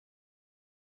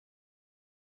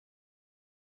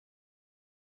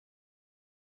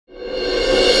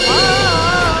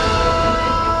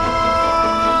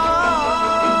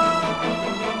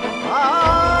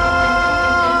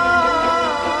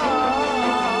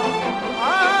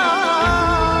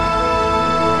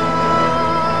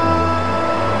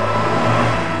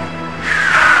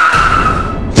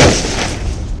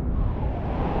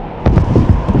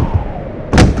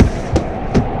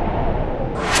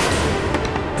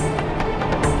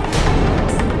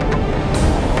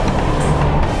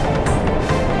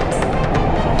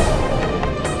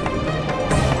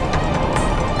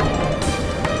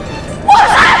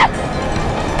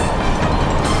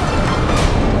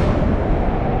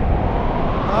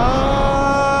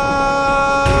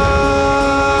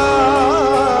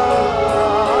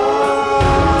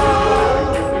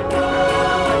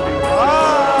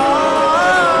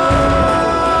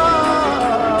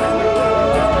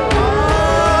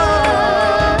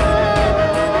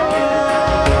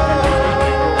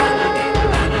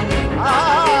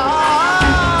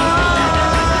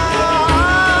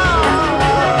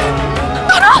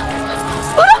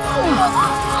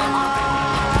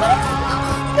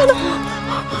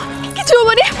किसी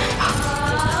होबनी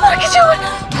किसी होबनी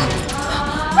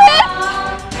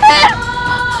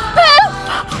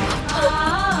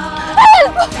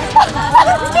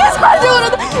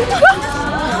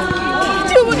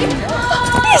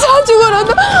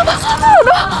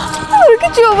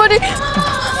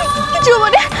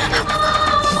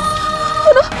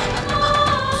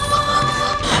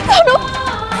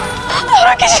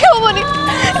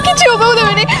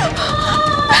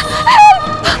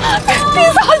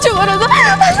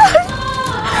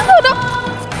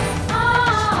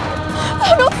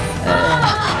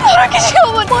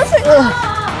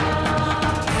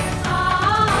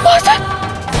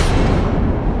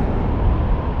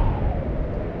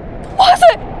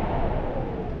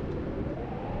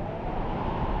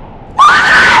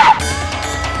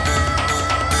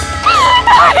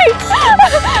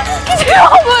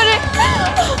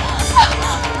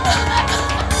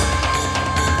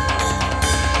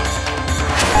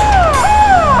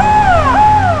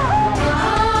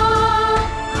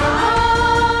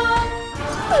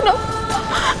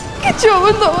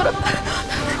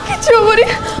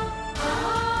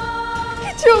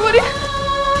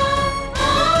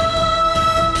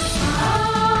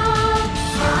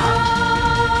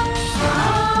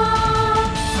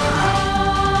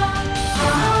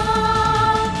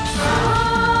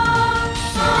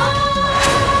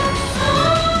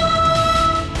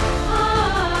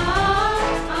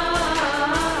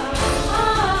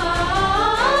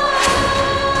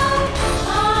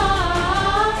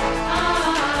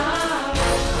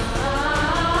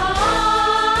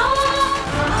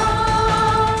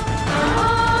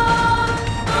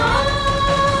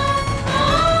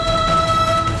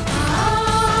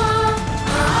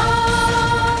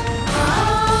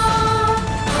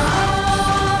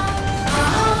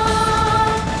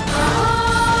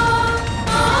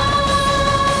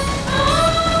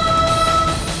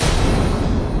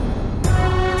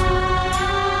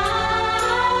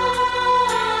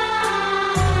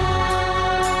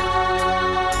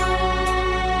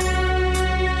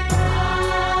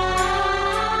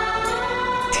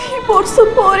वर्ष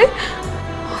पर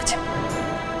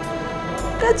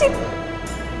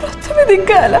प्रथम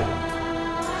दिखाला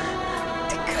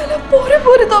पोरे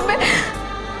पोरे तमें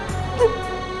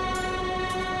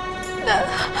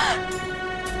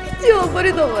किसी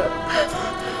हबनी तुम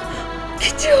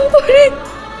किसी हबनी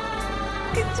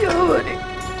किसी हबनी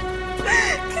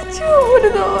किसी हबनी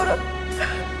तुम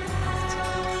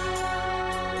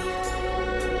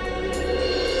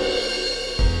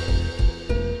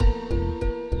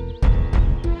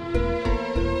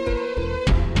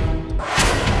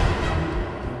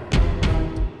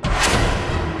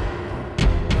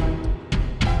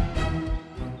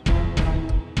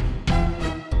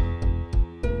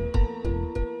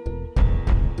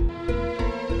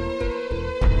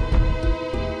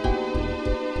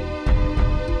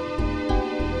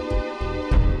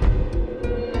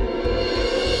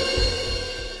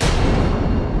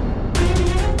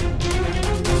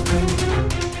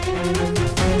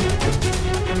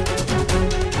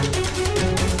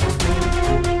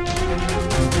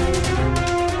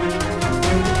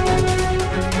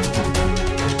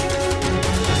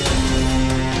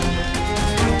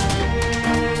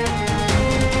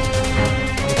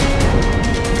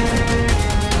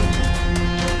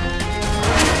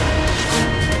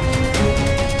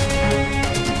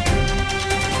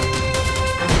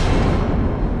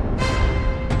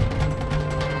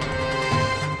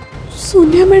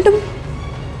सोनिया मैडम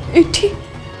एठी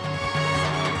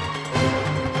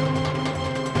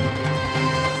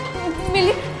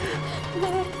मिली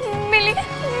मिली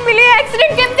मिली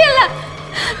एक्सीडेंट केमती हला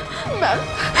मैम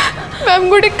मैम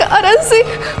गोटे कार आसी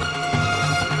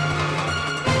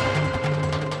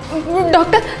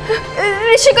डॉक्टर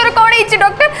ऋषिकर कौन है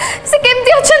डॉक्टर से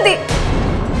केमती अछंती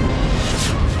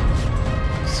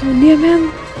सोनिया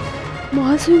मैम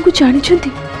महाशय को जानी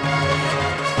छंती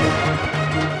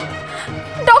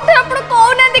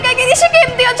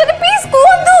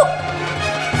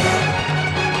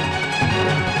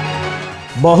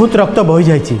बहुत रक्त बही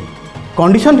जाइए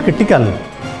कंडीशन क्रिटिकल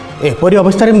एपरी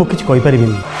अवस्था रे मु किछ कहि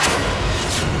परिबिनी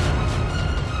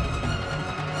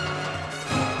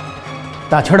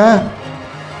ता छड़ा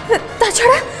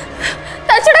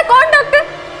कौन डॉक्टर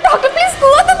डॉक्टर प्लीज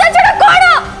को तो ता छड़ा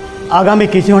कौन आगामी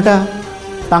किछि घंटा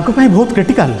तांको पई बहुत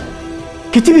क्रिटिकल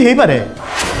किछि भी हेई पारे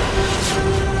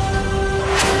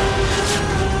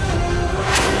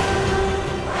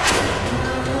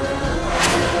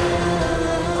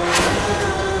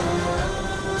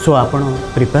सो आपण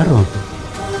प्रिपेयर रहतु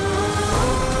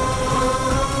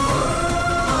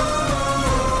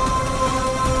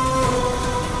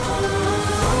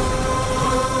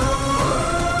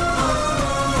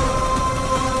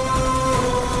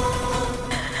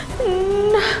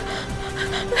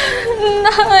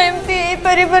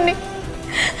करबनी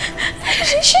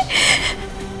ऋषि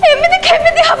एमिति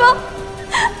केमिति हबो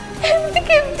एमिति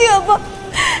केमिति हबो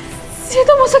से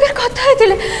तो मो सके कथा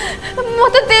हेतिले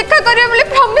मते देखा करियो बोले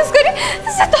प्रॉमिस करी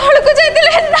से तळ को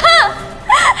जाइतिले ना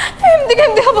एमिति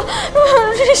केमिति हबो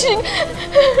ऋषि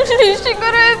ऋषि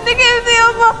करे एमिति केमिति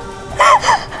हबो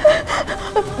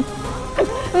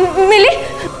मिली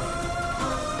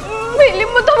मिली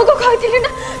मु तुमको कहथिली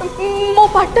ना मो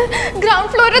पार्टनर ग्राउंड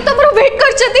फ्लोर रे तमरो वेट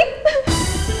करछती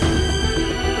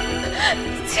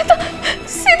से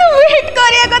तो वेट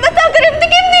करिया कथा ताकर एमती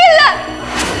केमती हला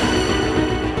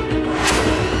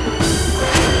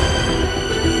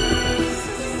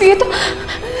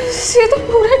से तो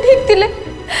पूरा ठीक थिले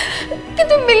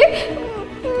किंतु मिली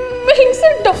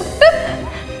से डॉक्टर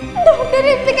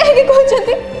एमती कहे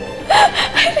कहछती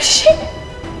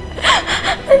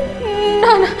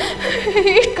ना ना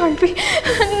इट कांट बी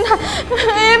ना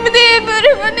एमती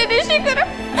बरे बने ऋषि करा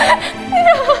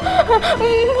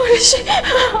ऋषि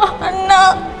ना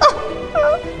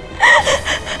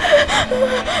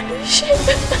ऋषि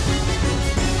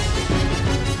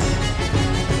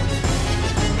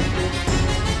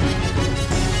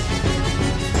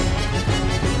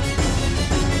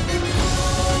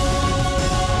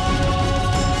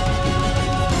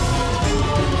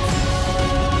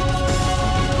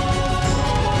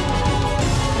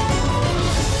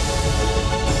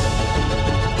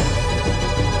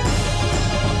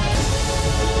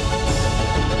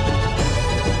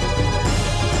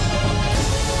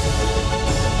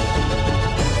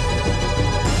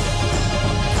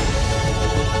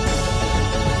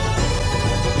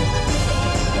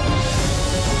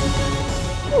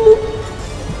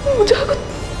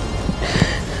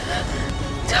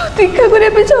देखा करे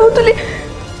पे चाहूली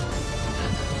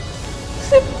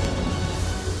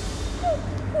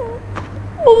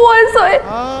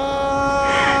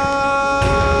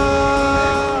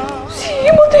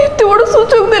मत एत बड़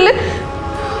सुजोग देले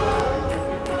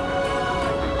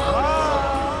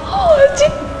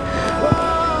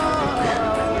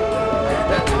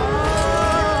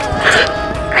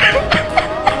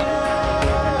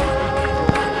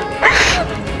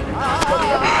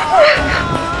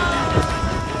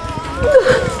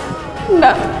ना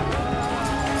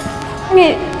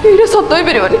ये सत हो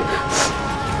पारे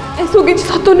एसबू कि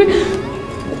सत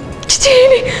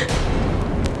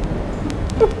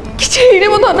कि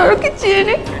मो धनर कि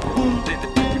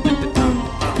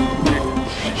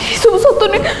सब सत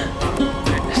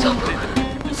सब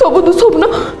सब तो स्वप्न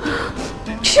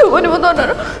कि हेनी मो धनर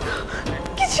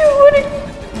कि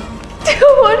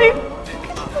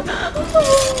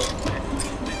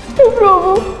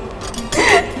प्रभु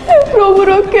प्रभु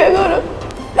रक्षा कर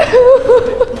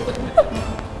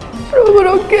प्रभु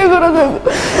रक्षा कर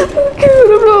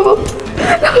प्रभु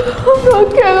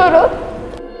रक्षा कर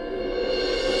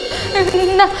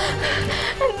ना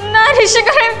ना ऋषि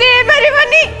कर एमती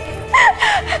करबनी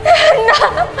ना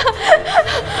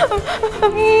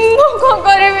मु कौन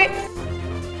करबी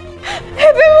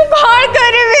एबे मु कौन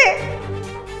करबी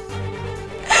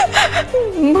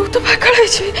मु तो पागल है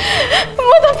जी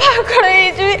मु तो पागल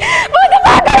है जी मु तो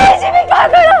पागल है जी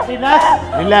पागल रिलैक्स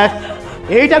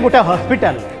रिलैक्स एटा गोटा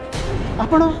हॉस्पिटल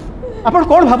आपण आपण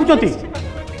कोन भाबुचोती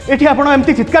एठी आपण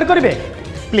एमती चित्कार करबे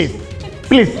please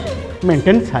please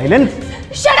maintain silence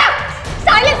shut up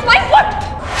silence my foot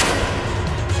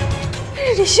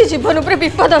ऋषि जीवन ऊपर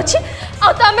विपद अछि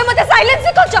आ तो हमें मते साइलेंस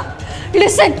सिखोछ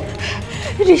लिसन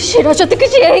ऋषि रो जति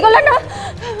किछि हेई गला ना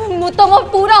मु तो मो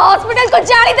पूरा हॉस्पिटल को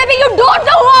जानी देबी you don't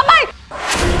know who am आई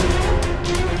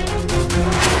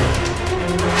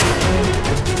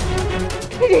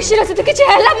ऋषि रो जति किछि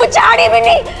हैला मु जानी भी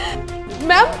नहीं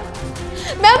मैम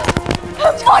मैम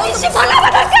ऋषि भला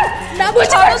बदल कर मैम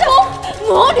छोड़ दो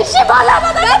मो ऋषि भला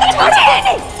बदल कर छोड़े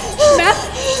नहीं मैम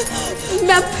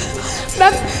मैम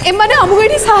मैम ए माने हमको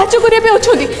एठी सहायता करे पे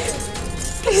अछोदी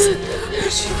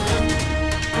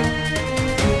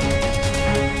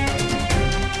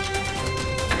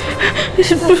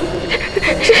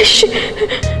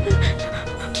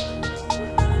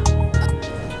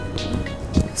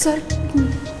सर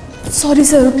सॉरी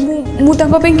सर मु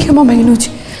तांको पे क्षमा मांगनु छी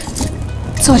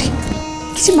सॉरी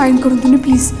किसी माइंड करंतुनी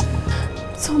प्लीज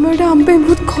समयटा हम पे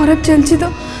बहुत खराब चलछि तो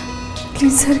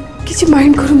प्लीज सर किसी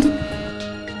माइंड करंतु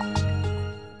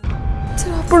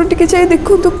सर आपण टिके जाय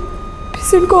देखो तो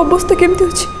पेशेंट को अवस्था केमती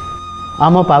अछि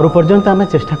आम पारु पर्यंत आम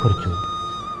चेष्टा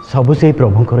करछु सबु से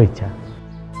प्रभुंकर इच्छा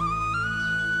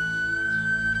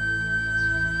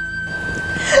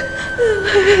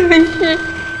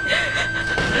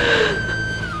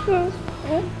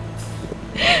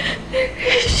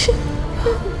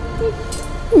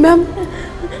मैम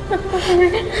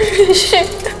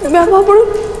मैम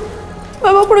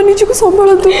आप निज को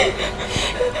संभालतु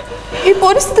ये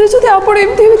परिस्थिति जब आप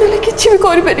किसी भी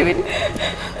करें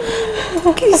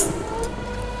प्लीज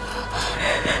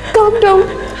काम डाउन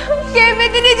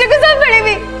केमिति निज को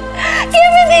संभाळिबी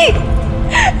केमिति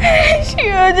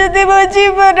शिव जदि मो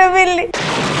जीवन मिली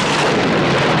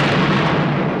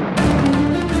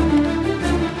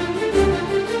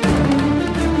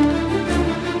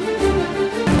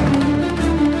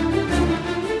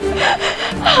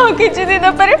हाँ किसी दिन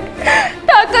पर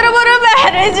ताकर मोर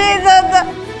मैरिज हो जाता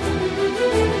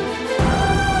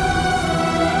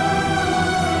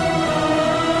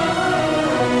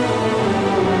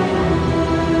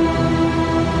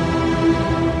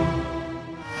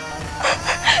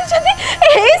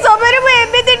समय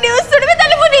मुझे न्यूज शुणी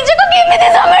तेल मुझे निजी को केमिति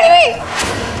संभाळिबी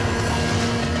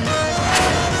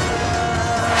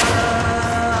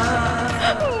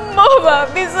मो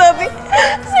भाभी सभी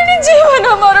से जीवन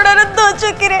मरण दो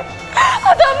चुकी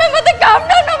तमें मत काम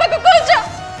डाउन नवा कह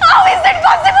हाउ इज इट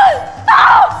पॉसिबल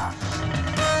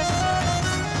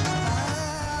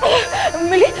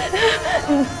मिली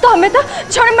तमें तो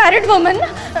जन मैरिड वुमन ना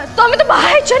तमें तो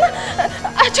बाहर छ ना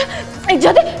अच्छा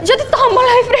जदि जदि तम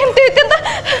लाइफ रे एमती होता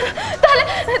ताले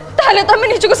ताले तमें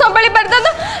निज को संभाली परदा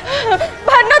ना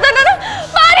भार न दना ना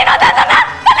मारी न दना ना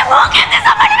ताले मो केते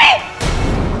संभालबी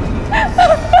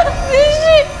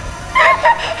निशी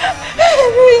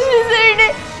निशी सेडे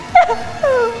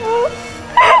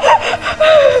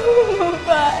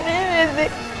बारे में दे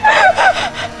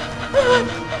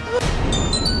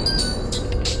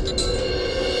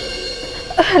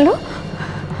हेलो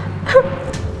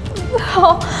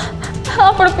हाँ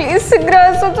आप प्लीज शीघ्र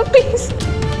आस तो प्लीज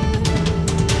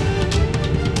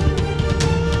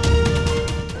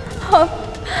हाँ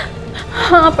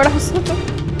हाँ आप आस तो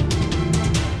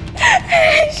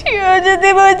शिव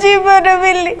जदि मो जीवन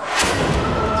मिली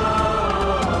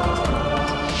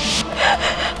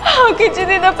हाँ किसी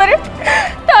दिन पर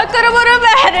ताकर मोर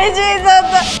मैरिज हो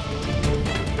जाता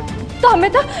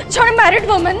तमें तो जन मैरिड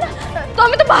वुमन ना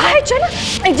तमें तो बाहर छ ना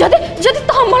जदि जदि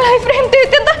तम लाइफ रे एमती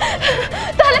होता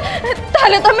ताले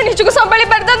ताले तमें निज को संभाली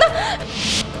परदा ना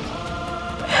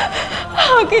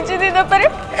हाँ किसी दिन पर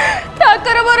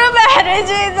ताकर मोर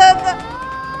मैरिज हो जाता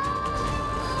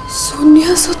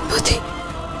सोनिया सतपथी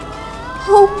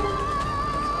हाँ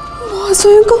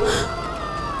महाशय को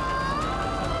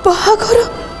बाहाघर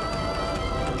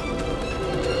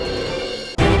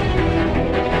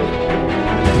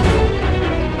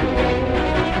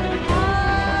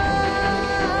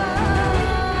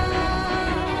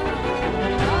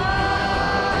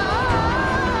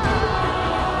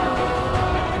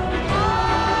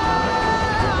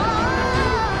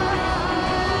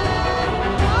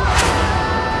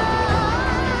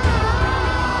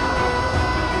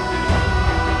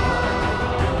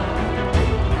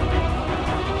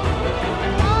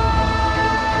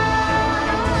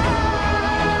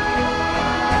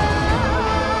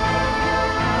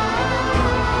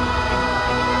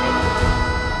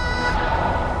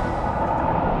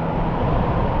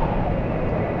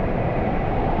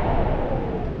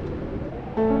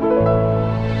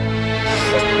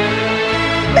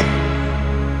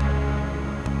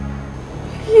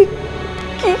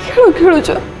खेलुच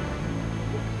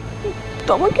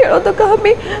तुम खेल तो क्या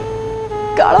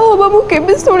काल हवा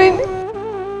मुझे शुणिनी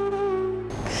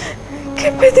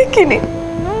के देखनी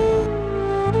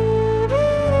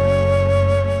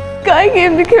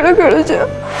कहीं खेल खेलुच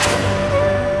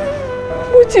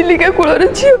मु चिलिका कूलर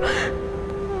झील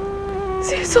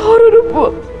से सहर पुआ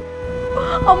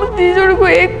आम दी जन को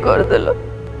एक करदेल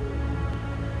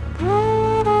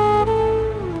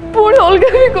पुणी अलग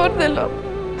भी करदेल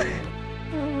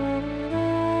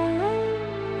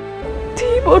 2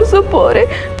 वर्ष पर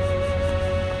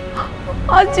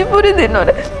आज पूरी दिन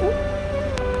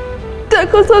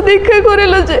देखा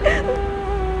करेल जे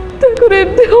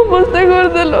एमती अवस्था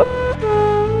करदेल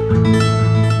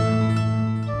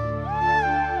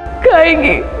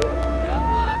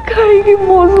कहीं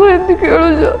मो सहित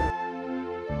खेलुच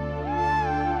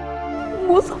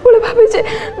मु सब भावे जे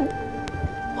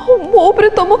मो उपरे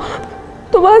तुम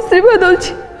आशीर्वाद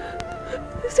अच्छी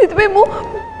से मु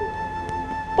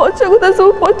पछ कथा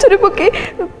सब पछरे पके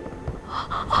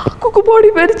आगू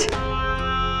बढ़ी पारि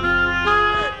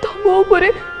तुम मोर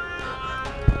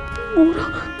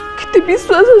केते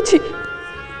विश्वास अच्छी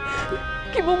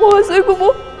कि मो महाशय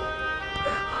को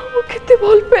केते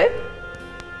भल पाए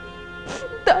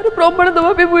तार प्रमाण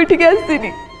दवा पे मुझे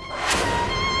आसनी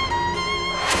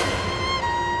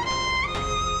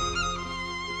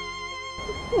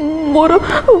मोर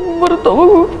मोर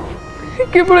तुमको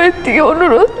केवल एति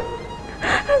अनुरोध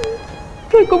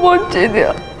ताको बचे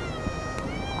दिया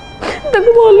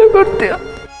भल कर दियो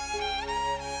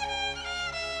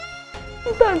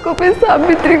ताको पे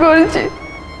सावित्री करछि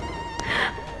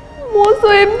मो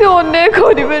सो एमती अन्याय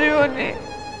करि परिबोनी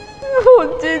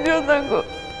बचे जो ताको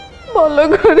भल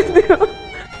कर दियो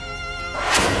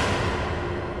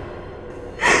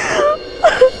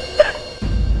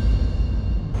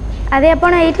अरे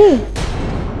आपण एठी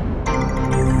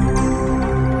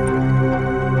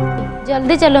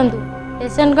जल्दी चलंतु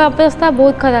पेशेंट का अवस्था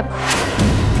बहुत खराब।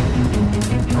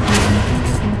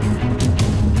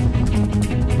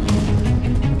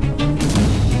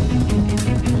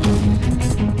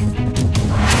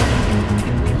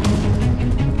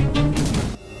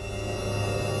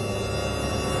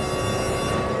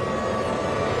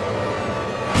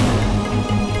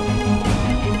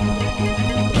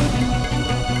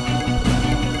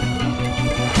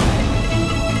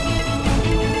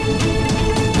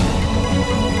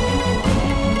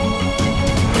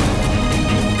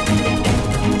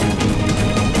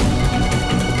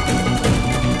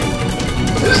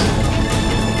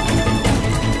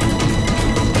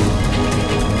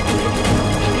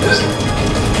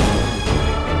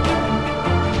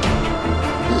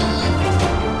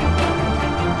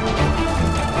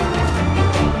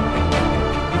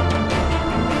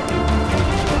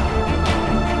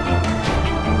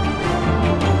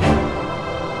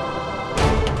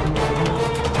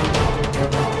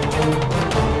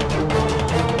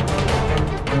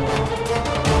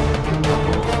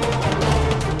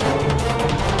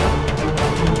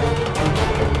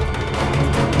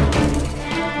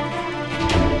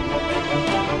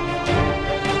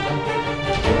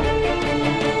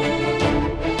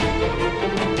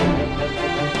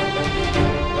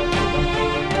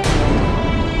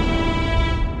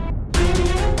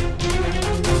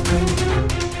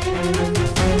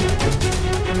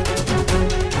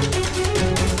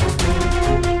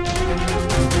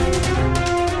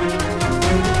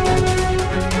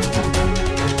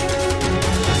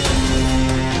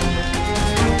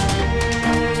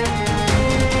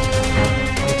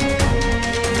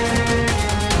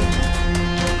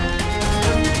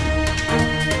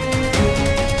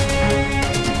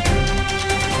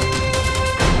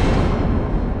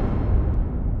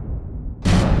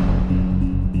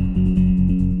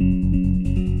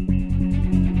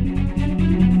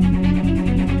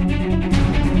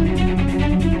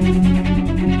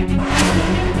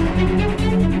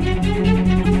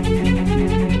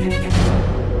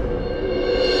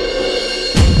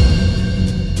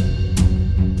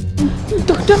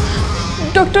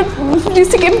 डॉक्टर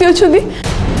ऋषि केमती अच्छी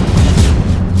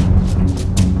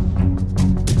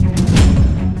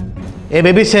ए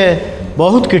बेबी से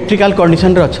बहुत क्रिटिकल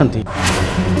कंडीशन रे अछंती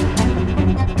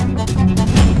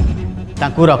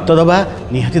तांकू रक्त दबा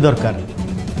निहाती दरकार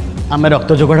आमे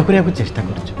रक्त जोगाड़ करिया को चेष्टा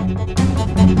करछु।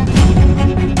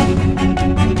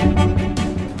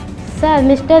 सर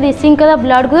मिस्टर ऋषि का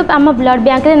ब्लड ग्रुप आम ब्लड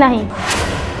बैंक रे नहीं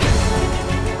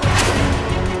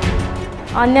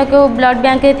अन्य को ब्लड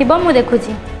बैंक रे थिबो मु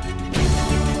देखुची।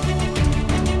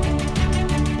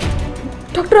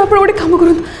 डॉक्टर आप गोटे काम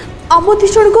करूँ आम दी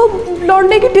जन को ब्लड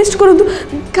नहीं टेस्ट करूँ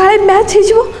काले मैच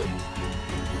हो।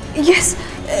 Yes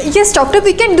yes doctor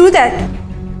V can do that.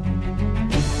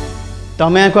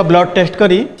 तमें को ब्लड टेस्ट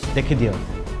करी देखि दियो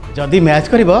जदि मैच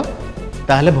करिवो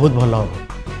ताहले बहुत भल हो।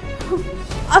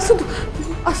 आसु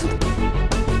आसु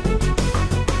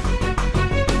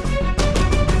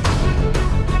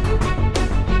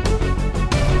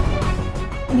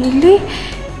नीली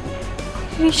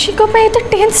ऋषि को पे तो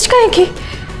टेंस काहे की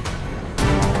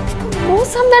मो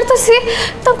सामने तो से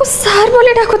ताको सार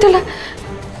बोले डाकुतला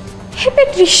हे पे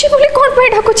ऋषि बोले कोन पे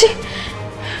डाकुची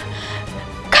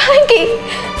काहे की